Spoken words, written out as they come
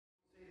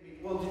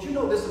well, did you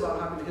know this about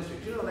Hopkinton history?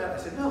 Did you know that?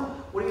 I said, no.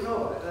 What do you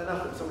know about it?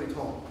 Nothing. Somebody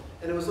told me.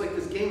 And it was like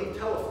this game of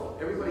telephone.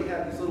 Everybody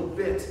had these little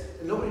bits,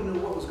 and nobody knew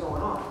what was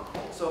going on.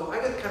 So I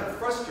got kind of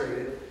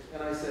frustrated,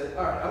 and I said,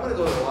 all right, I'm going to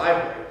go to the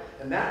library.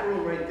 And that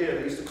room right there,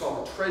 they used to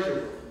call the treasure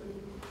room,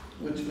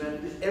 which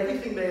meant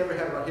everything they ever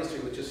had about history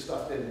was just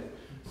stuffed in there.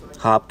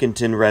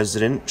 Hopkinton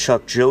resident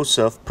Chuck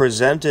Joseph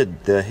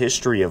presented the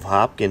history of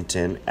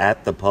Hopkinton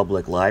at the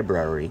public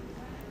library.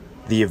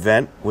 The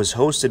event was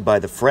hosted by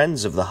the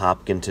Friends of the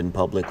Hopkinton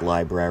Public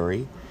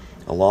Library,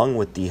 along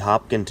with the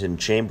Hopkinton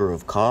Chamber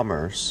of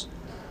Commerce.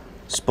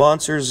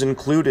 Sponsors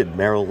included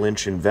Merrill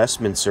Lynch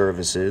Investment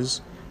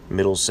Services,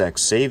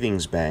 Middlesex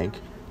Savings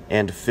Bank,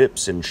 and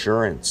Phipps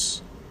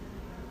Insurance.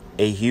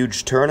 A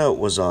huge turnout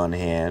was on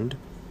hand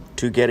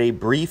to get a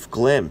brief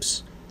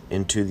glimpse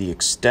into the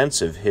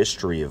extensive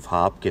history of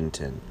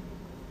Hopkinton.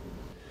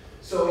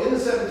 So in the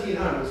 1700s,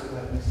 go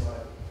ahead, next slide.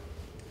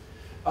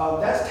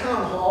 That's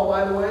Town Hall,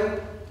 by the way,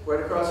 right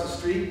across the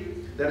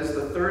street. That is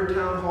the third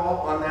town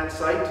hall on that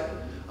site.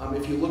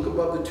 If you look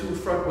above the two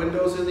front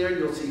windows in there,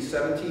 you'll see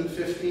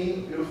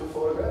 1715, beautiful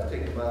photograph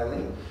taken by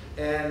Eileen.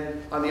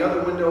 And on the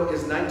other window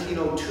is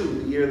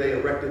 1902, the year they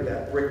erected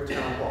that brick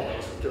town hall. That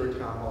was the third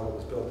town hall that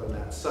was built on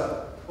that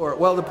site.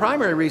 Well, the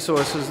primary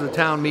resource is the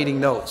town meeting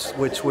notes,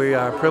 which we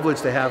are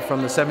privileged to have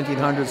from the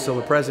 1700s till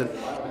the present,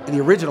 the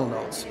original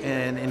notes,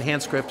 and in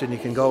hand script, and you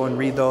can go and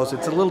read those.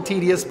 It's a little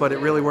tedious, but it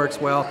really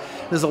works well.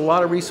 There's a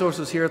lot of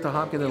resources here at the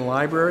Hopkinton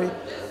Library,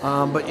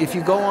 but if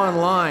you go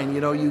online,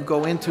 you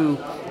go into,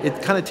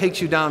 it kind of takes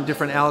you down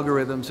different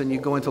algorithms, and you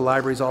go into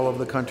libraries all over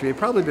the country. I've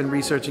probably been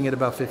researching it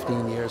about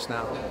 15 years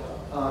now.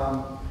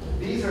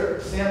 These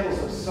are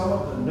samples of some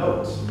of the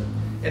notes,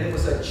 and it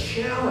was a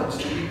challenge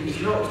to read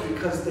these notes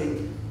because they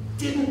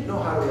didn't know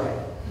how to write,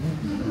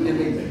 and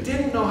they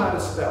didn't know how to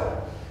spell.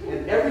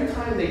 And every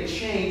time they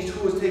changed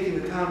who was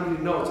taking the town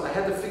meeting notes, I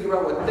had to figure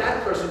out what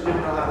that person didn't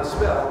know how to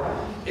spell.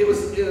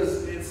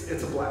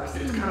 It's a blast.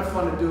 It's kind of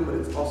fun to do, but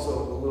it's also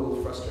a little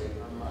frustrating.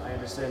 I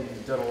understand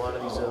you've done a lot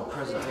of these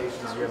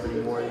presentations. Do you have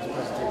any more of these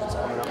presentations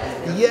coming up?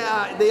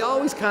 Yeah, they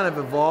always kind of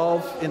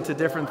evolve into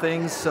different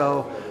things.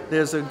 So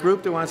there's a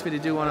group that wants me to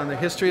do one on the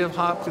history of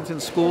Hopkinton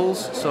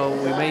schools. So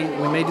we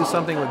may do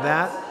something with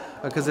that,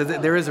 because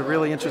there is a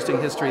really interesting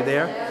history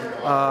there.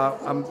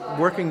 I'm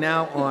working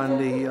now on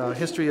the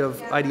history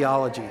of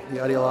ideology,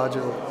 the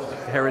ideological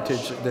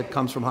heritage that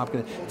comes from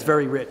Hopkinton. It's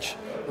very rich,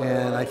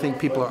 and I think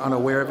people are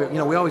unaware of it.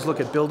 We always look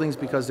at buildings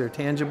because they're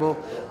tangible,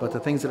 but the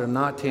things that are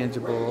not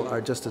tangible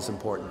are just as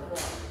important.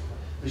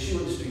 The shoe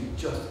industry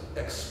just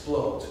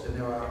explodes, and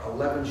there are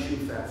 11 shoe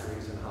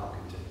factories in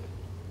Hopkinton.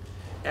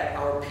 At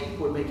our peak,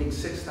 we're making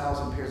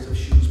 6,000 pairs of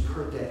shoes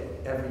per day,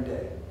 every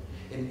day.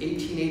 In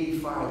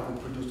 1885, we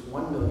produced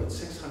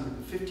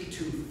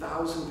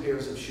 1,652,000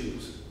 pairs of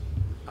shoes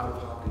out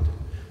of Hopkinton.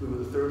 We were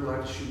the third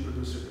largest shoe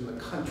producer in the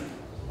country.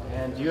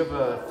 And do you have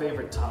a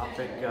favorite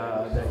topic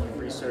that you've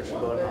researched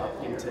about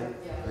Hopkinton,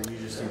 or you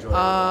just enjoy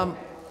it?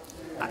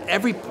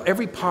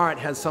 Every part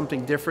has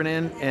something different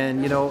in,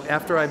 and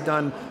after I've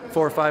done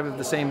 4 or 5 of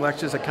the same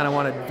lectures, I kind of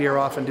want to veer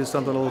off and do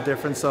something a little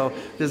different, so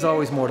there's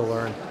always more to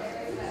learn.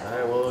 All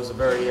right, well, it was a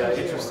very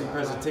interesting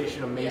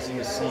presentation. Amazing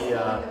to see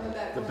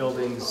the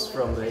buildings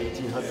from the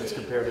 1800s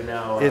compared to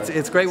now.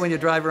 It's great when you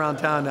drive around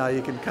town now.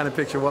 You can kind of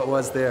picture what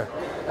was there.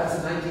 That's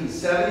the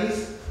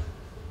 1970s.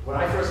 When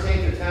I first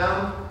came to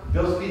town,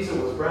 Bill's Pizza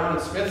was Brown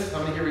and Smith's.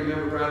 How many here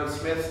remember Brown and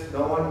Smith's?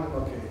 No one?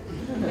 Okay.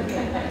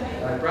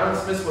 Brown and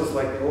Smith's was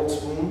like the old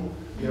spoon.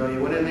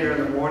 You went in there in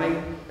the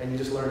morning and you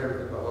just learned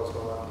everything about what was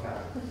going on in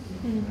town.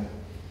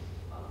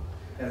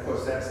 And of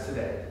course, that's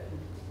today.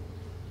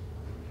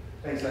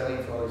 Thanks,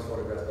 Eileen, for all these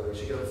photographs, by the way.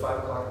 She got up at 5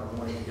 o'clock in the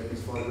morning to get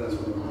these photographs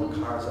when there were no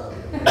cars out there.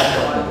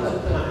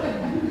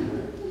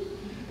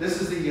 This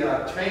is the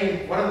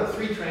train, one of the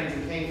 3 trains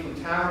that came from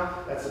town.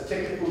 That's the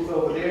ticket booth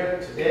over there.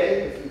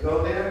 Today, if you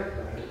go there,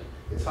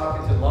 it's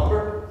Hopkinton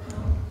Lumber.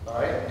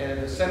 All right,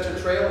 and the center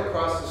trail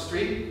across the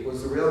street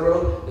was the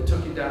railroad that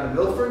took you down to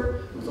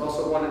Milford. There was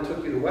also one that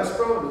took you to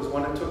Westboro. There was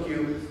one that took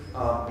you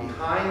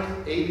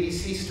behind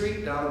ABC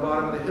Street, down the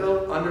bottom of the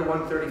hill, under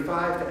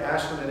 135 to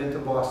Ashland and into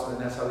Boston,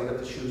 and that's how they got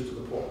the shoes to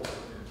the port.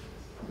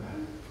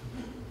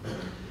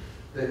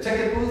 The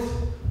ticket booth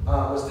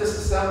was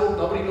disassembled.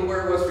 Nobody knew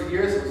where it was for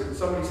years. It was in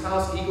somebody's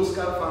house. Eagle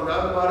Scout found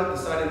out about it,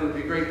 decided it would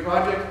be a great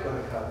project. Go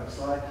ahead, next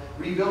slide.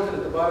 Rebuilt it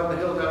at the bottom of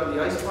the hill down in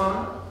the ice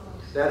pond.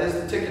 That is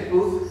the ticket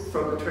booth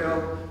from the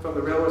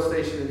railroad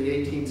station in the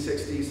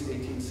 1860s,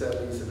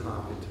 1870s in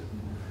Hopkinton.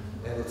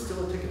 And it's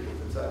still a ticket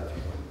booth inside if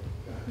you want.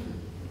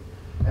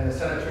 And the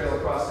center trail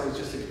across there is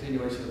just a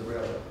continuation of the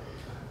railroad.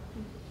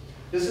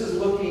 This is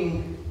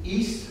looking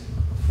east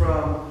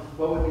from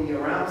what would be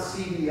around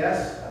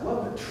CBS. I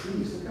love the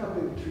trees. Look how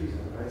big the trees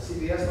are, right?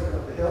 CBS looking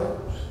up the hill.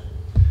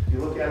 You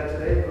look at it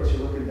today, of course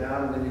you're looking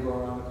down and then you go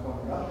around the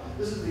corner up.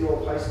 This is the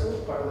old high school,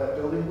 part of that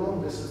building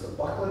bloom. This is the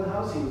Buckland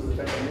House. He was the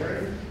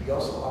veterinarian. He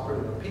also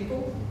operated on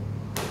people.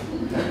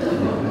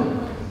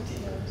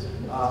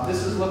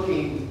 This is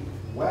looking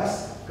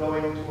west,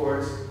 going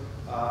towards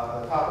the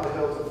top of the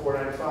hill to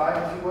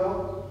 495, if you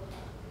will.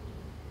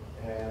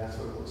 And that's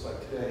what it looks like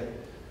today,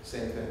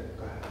 same thing.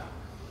 Go ahead.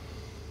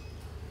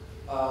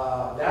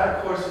 That,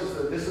 of course,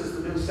 this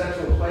is the new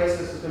Central Place.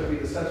 This is going to be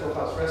the Central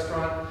House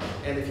Restaurant.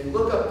 And if you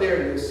look up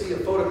there, you'll see a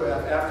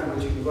photograph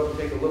afterwards. You can go up and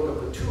take a look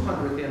of the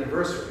 200th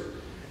anniversary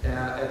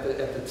at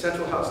the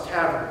Central House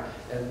Tavern.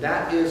 And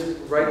that is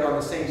right on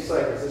the same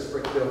site as this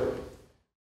brick building.